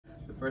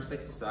first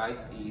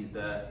exercise is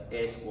the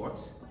air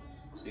squats.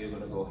 So you're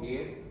gonna go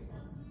here,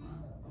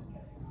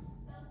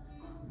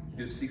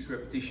 do 6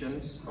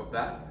 repetitions of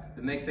that.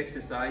 The next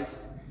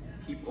exercise,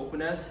 hip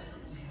openers.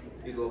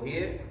 You go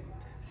here,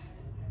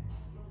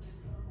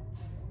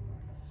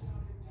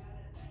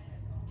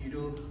 you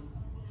do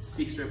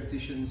 6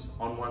 repetitions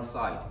on one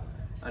side.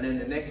 And then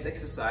the next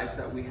exercise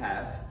that we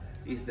have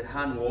is the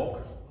hand walk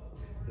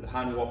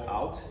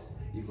out.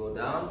 You go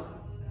down,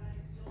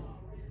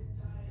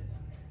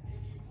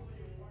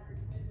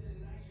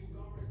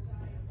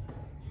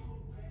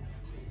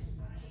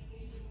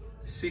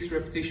 six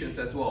repetitions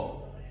as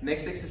well.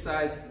 Next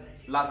exercise,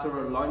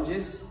 lateral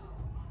lunges.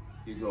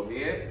 You go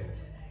here.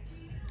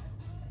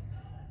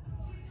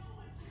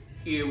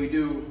 Here we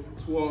do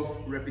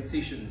 12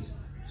 repetitions.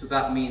 So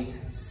that means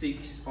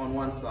 6 on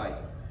one side.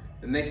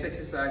 The next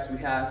exercise we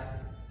have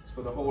is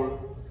for the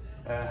whole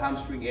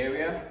hamstring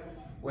area.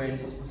 We're in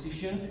this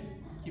position,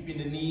 keeping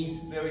the knees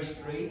very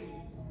straight,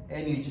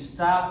 and you just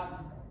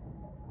tap.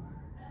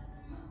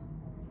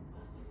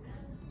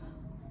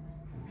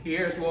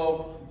 Here as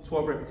well,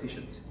 12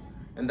 repetitions,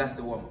 and that's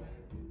the one.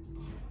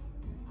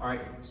 All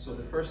right, so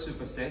the first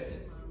superset,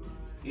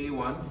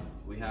 A1,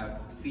 we have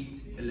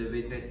feet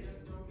elevated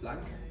plank.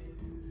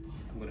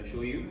 I'm gonna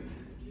show you.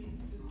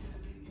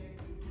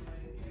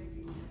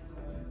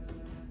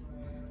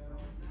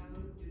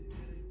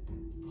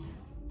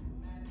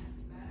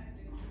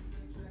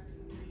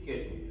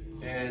 Okay,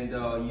 and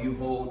you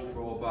hold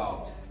for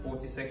about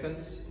 40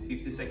 seconds,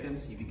 50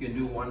 seconds. If you can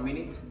do 1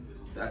 minute,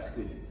 that's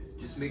good.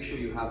 Just make sure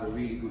you have a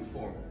really good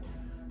form.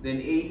 Then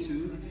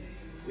A2,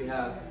 we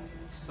have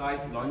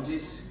side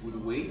lunges with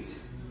weight.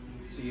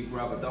 So you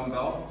grab a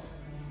dumbbell,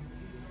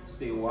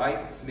 stay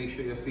wide, make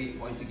sure your feet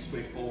pointing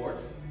straight forward.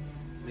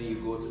 Then you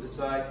go to the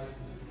side.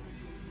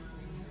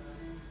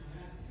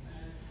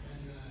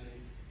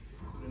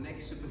 For the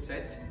next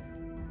superset,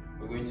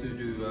 we're going to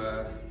do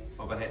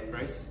overhead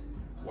press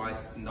while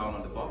sitting down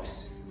on the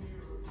box.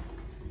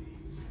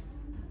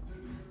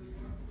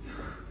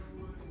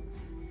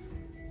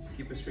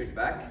 Keep a straight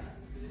back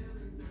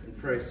and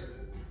press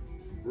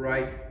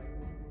right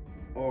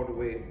all the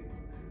way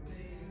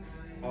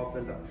up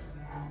and down.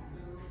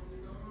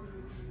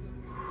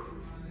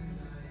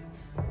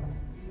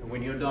 And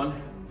when you're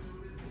done,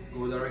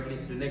 go directly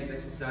to the next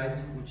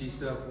exercise, which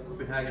is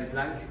Copenhagen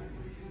Plank.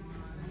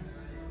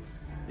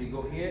 You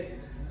go here.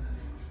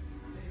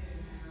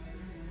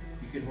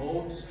 You can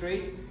hold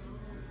straight,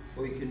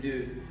 or you can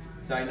do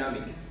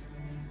dynamic.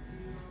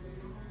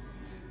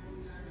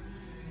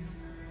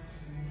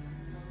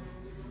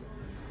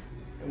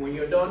 And when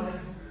you're done,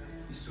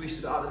 you switch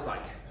to the other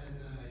side.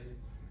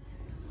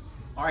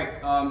 All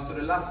right, so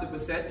the last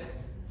superset,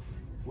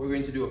 we're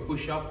going to do a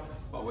push-up,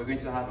 but we're going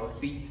to have our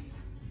feet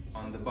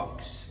on the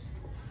box.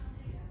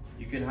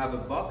 You can have a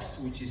box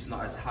which is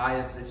not as high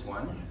as this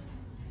one.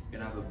 You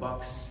can have a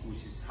box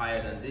which is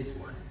higher than this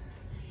one.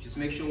 Just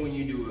make sure when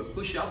you do a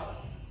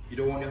push-up, you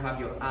don't want to have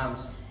your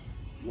arms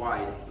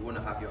wide. You want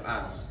to have your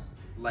arms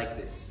like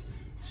this,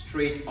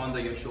 straight under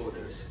your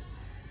shoulders.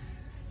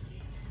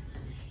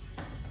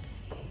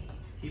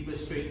 Keep it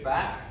straight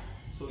back.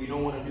 So you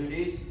don't want to do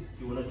this.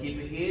 You want to keep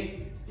it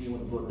here. And you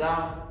want to go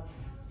down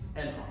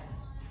and up.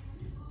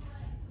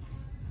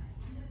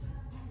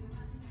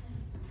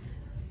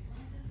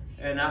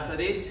 And after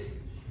this,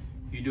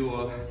 you do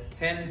a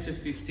 10 to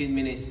 15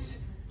 minutes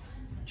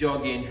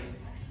jogging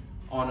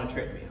on a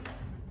treadmill.